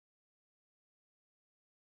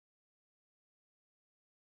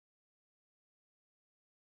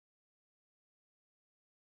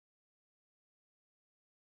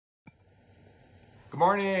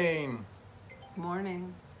morning.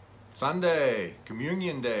 Morning. Sunday,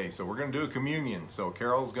 Communion Day. So we're going to do a communion. So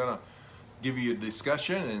Carol's going to give you a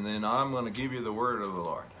discussion, and then I'm going to give you the word of the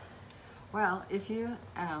Lord. Well, if you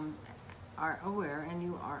are aware, and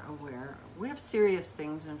you are aware, we have serious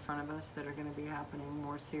things in front of us that are going to be happening,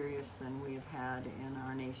 more serious than we have had in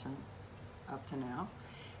our nation up to now.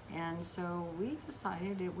 And so we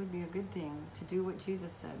decided it would be a good thing to do what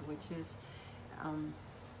Jesus said, which is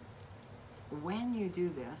when you do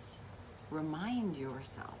this, remind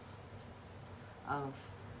yourself of,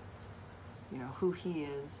 who He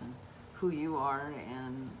is and who you are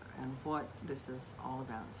and what this is all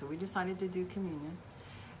about. So we decided to do communion,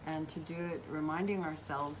 and to do it reminding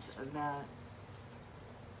ourselves that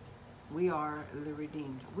we are the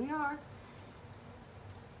redeemed. We are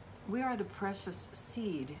the precious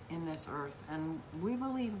seed in this earth, and we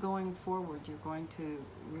believe going forward you're going to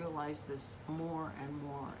realize this more and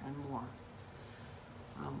more and more.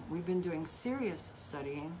 We've been doing serious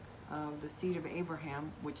studying of the seed of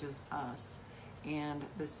Abraham, which is us, and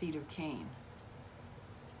the seed of Cain.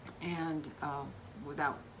 And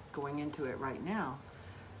without going into it right now,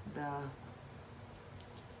 the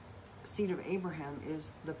seed of Abraham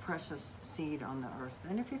is the precious seed on the earth.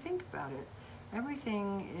 And if you think about it,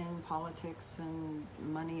 everything in politics and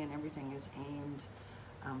money and everything is aimed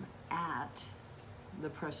at the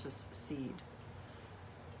precious seed.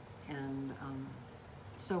 And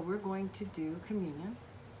so we're going to do communion,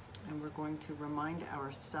 and we're going to remind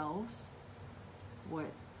ourselves what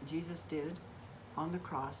Jesus did on the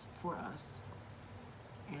cross for us.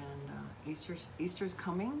 And Easter's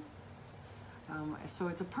coming, so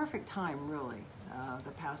it's a perfect time, really,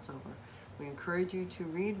 the Passover. We encourage you to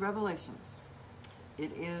read Revelations.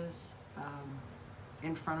 It is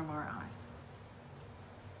in front of our eyes.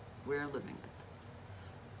 We're living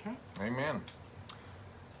it. Okay? Amen.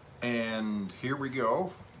 And here we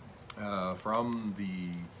go from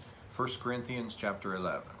the 1 Corinthians chapter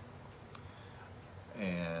 11.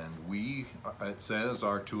 And it says,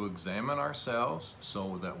 are to examine ourselves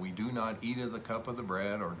so that we do not eat of the cup of the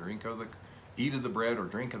bread or eat of the bread or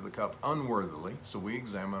drink of the cup unworthily. So we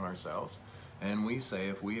examine ourselves, and we say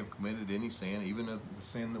if we have committed any sin, even of the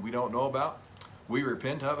sin that we don't know about, we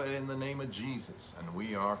repent of it in the name of Jesus, and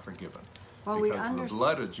we are forgiven. Well, because the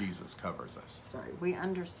blood of Jesus covers us. We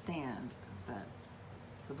understand that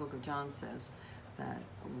the book of John says that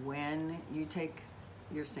when you take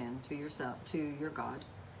your sin to yourself, to your God,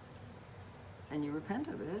 and you repent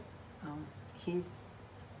of it, He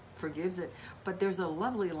forgives it. But there's a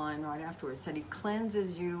lovely line right afterwards that He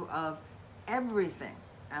cleanses you of everything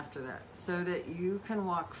after that, so that you can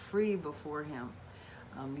walk free before Him.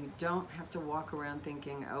 You don't have to walk around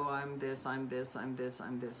thinking, oh, I'm this, I'm this, I'm this,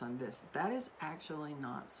 I'm this, I'm this. That is actually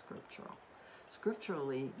not scriptural.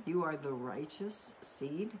 Scripturally, you are the righteous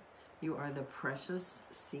seed. You are the precious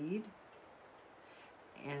seed.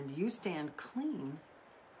 And you stand clean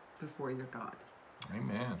before your God.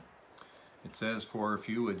 Amen. It says, for if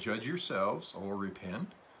you would judge yourselves or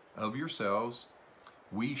repent of yourselves,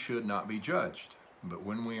 we should not be judged. But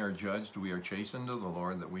when we are judged, we are chastened of the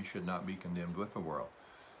Lord, that we should not be condemned with the world.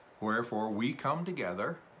 Wherefore we come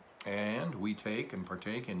together, and we take and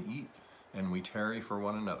partake and eat, and we tarry for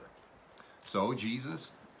one another. So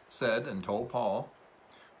Jesus said and told Paul,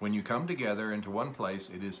 when you come together into one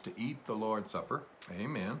place, it is to eat the Lord's Supper.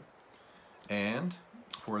 Amen. And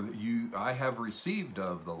I have received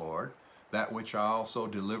of the Lord that which I also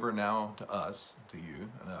deliver now to us, to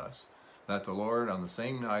you and us, that the Lord, on the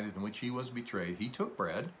same night in which He was betrayed, He took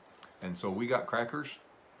bread. And so we got crackers,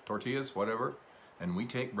 tortillas, whatever, and we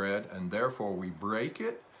take bread, and therefore we break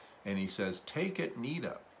it, and He says, take it and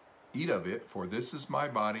eat of it, for this is my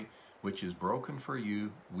body, which is broken for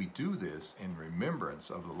you. We do this in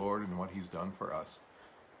remembrance of the Lord and what He's done for us.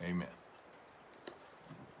 Amen.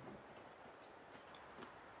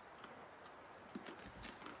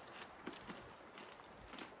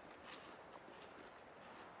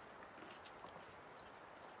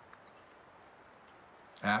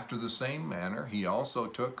 After the same manner, He also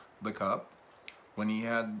took the cup when He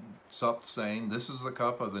had supped, saying, this is the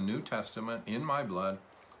cup of the New Testament in my blood.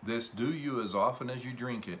 This do you as often as you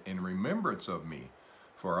drink it in remembrance of me.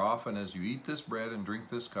 For often as you eat this bread and drink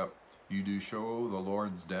this cup, you do show the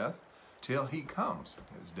Lord's death till He comes,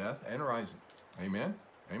 His death and rising. Amen.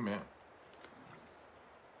 Amen.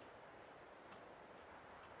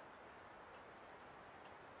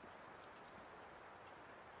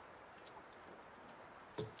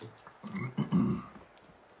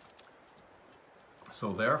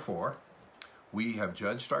 So therefore, we have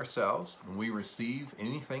judged ourselves, and we receive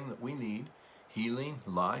anything that we need, healing,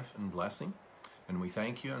 life, and blessing. And we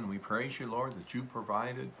thank you and we praise you, Lord, that you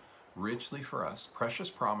provided richly for us precious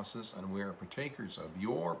promises, and we are partakers of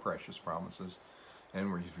your precious promises,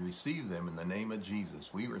 and we receive them in the name of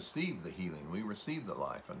Jesus. We receive the healing, we receive the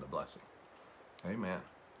life and the blessing. Amen.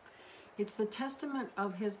 It's the testament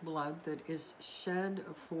of his blood that is shed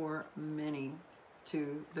for many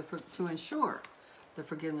to ensure the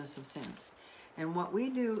forgiveness of sins. And what we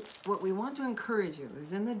want to encourage you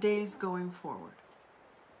is in the days going forward,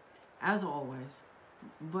 as always,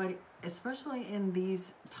 but especially in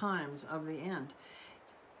these times of the end,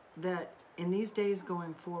 that in these days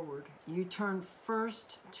going forward, you turn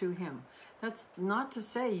first to him. That's not to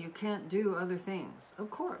say you can't do other things, of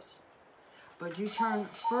course. But you turn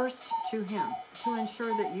first to him to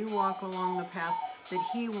ensure that you walk along the path that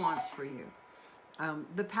he wants for you.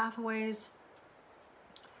 The pathways,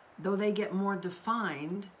 though they get more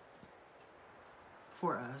defined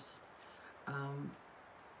for us,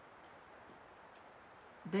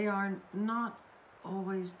 they are not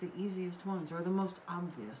always the easiest ones or the most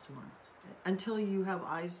obvious ones until you have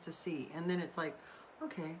eyes to see. And then it's like,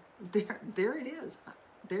 okay, there it is.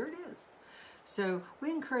 There it is. So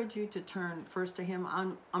we encourage you to turn first to him.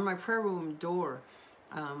 On my prayer room door,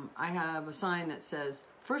 I have a sign that says,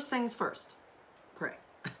 first things first, pray.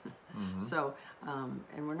 Mm-hmm. So,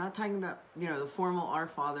 and we're not talking about, the formal Our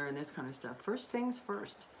Father and this kind of stuff. First things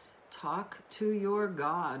first, talk to your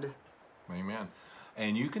God. Amen.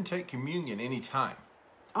 And you can take communion anytime.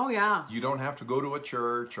 Oh, yeah. You don't have to go to a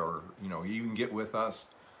church or, you can get with us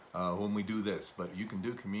when we do this. But you can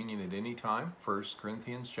do communion at any time. 1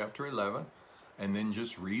 Corinthians chapter 11. And then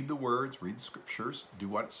just read the words, read the scriptures, do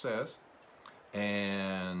what it says,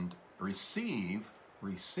 and receive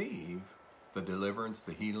the deliverance,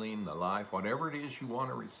 the healing, the life, whatever it is you want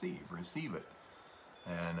to receive it.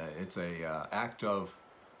 And it's a act of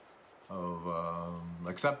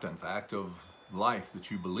acceptance, act of life that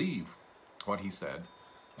you believe what he said.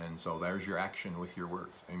 And so there's your action with your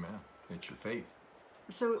words. Amen. It's your faith.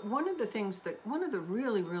 So one of the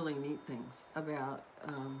really, really neat things about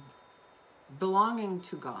belonging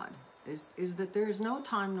to God is that there is no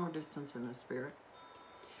time nor distance in the Spirit.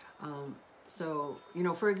 So,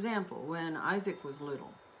 for example, when Isaac was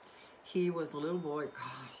little, he was a little boy,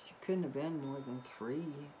 gosh, he couldn't have been more than 3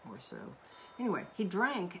 or so. Anyway, he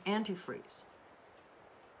drank antifreeze.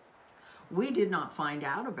 We did not find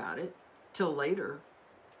out about it till later.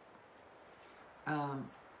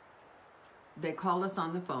 They called us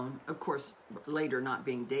on the phone. Of course, later not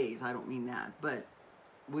being days, I don't mean that, but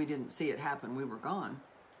we didn't see it happen. We were gone.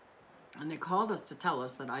 And they called us to tell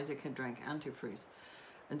us that Isaac had drank antifreeze.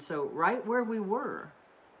 And so right where we were,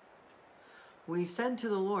 we said to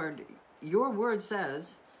the Lord, your word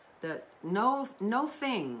says that no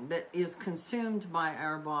thing that is consumed by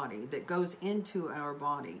our body, that goes into our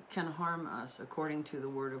body, can harm us according to the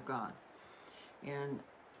word of God. And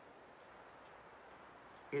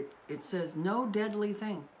it says no deadly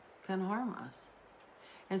thing can harm us.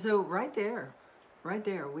 And so right there,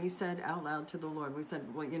 we said out loud to the Lord, we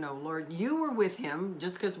said, well, Lord, you were with him.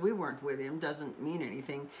 Just because we weren't with him doesn't mean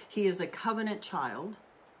anything. He is a covenant child.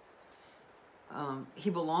 He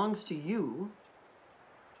belongs to you.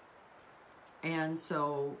 And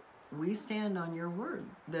so we stand on your word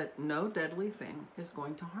that no deadly thing is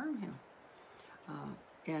going to harm him.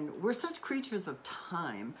 And we're such creatures of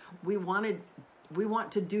time. We want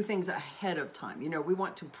to do things ahead of time. We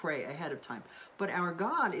want to pray ahead of time. But our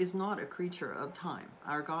God is not a creature of time.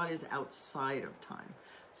 Our God is outside of time.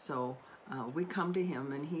 So we come to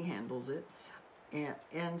him and he handles it.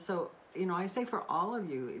 And so, I say for all of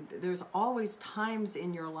you, there's always times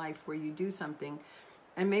in your life where you do something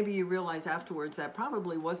and maybe you realize afterwards that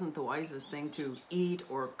probably wasn't the wisest thing to eat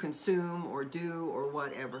or consume or do or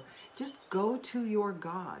whatever. Just go to your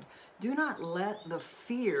God. Do not let the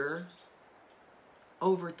fear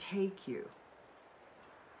overtake you.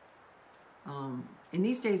 In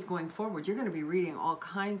these days going forward, you're going to be reading all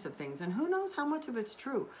kinds of things, and who knows how much of it's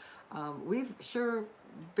true. We've sure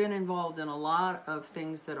been involved in a lot of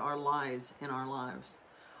things that are lies in our lives.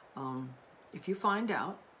 If you find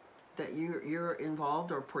out that you're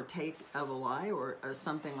involved or partake of a lie or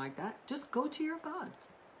something like that, just go to your God.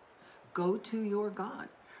 Go to your God.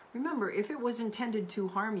 Remember, if it was intended to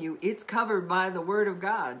harm you, it's covered by the Word of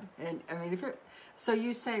God. And so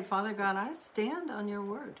you say, Father God, I stand on your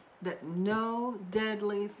word that no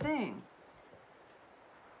deadly thing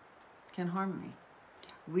can harm me.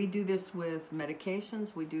 We do this with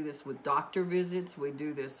medications. We do this with doctor visits. We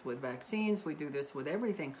do this with vaccines. We do this with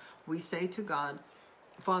everything. We say to God,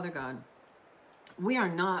 Father God, we are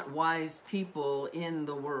not wise people in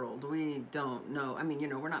the world. We don't know. I mean, you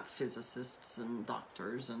know, we're not physicists and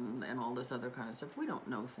doctors and all this other kind of stuff. We don't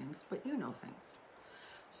know things, but you know things.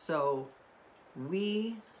 So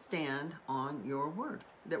we stand on your word.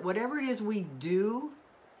 That whatever it is we do,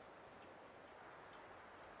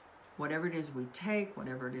 whatever it is we take,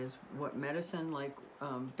 whatever it is, what medicine, like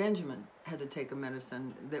Benjamin had to take a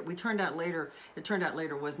medicine that it turned out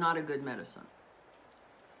later was not a good medicine.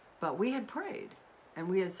 But we had prayed and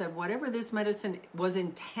we had said, whatever this medicine was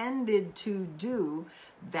intended to do,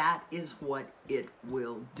 that is what it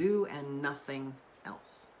will do and nothing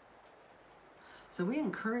else. So we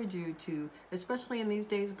encourage you to, especially in these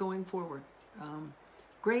days going forward,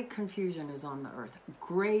 great confusion is on the earth.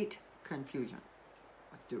 Great confusion.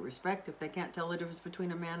 With due respect, if they can't tell the difference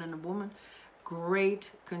between a man and a woman,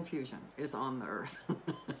 great confusion is on the earth.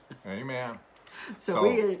 Amen. So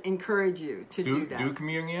we encourage you to do that. Do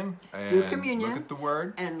communion. And do communion. Look at the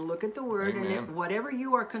Word. And look at the Word. Amen. And whatever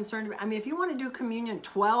you are concerned about. I mean, if you want to do communion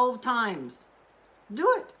 12 times, do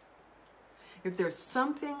it. If there's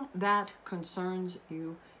something that concerns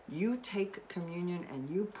you, you take communion and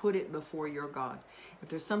you put it before your God. If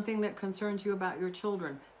there's something that concerns you about your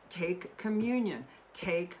children, take communion.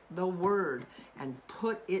 Take the Word and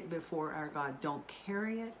put it before our God. Don't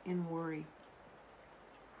carry it in worry.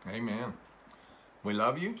 Amen. We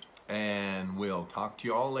love you, and we'll talk to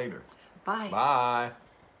you all later. Bye. Bye.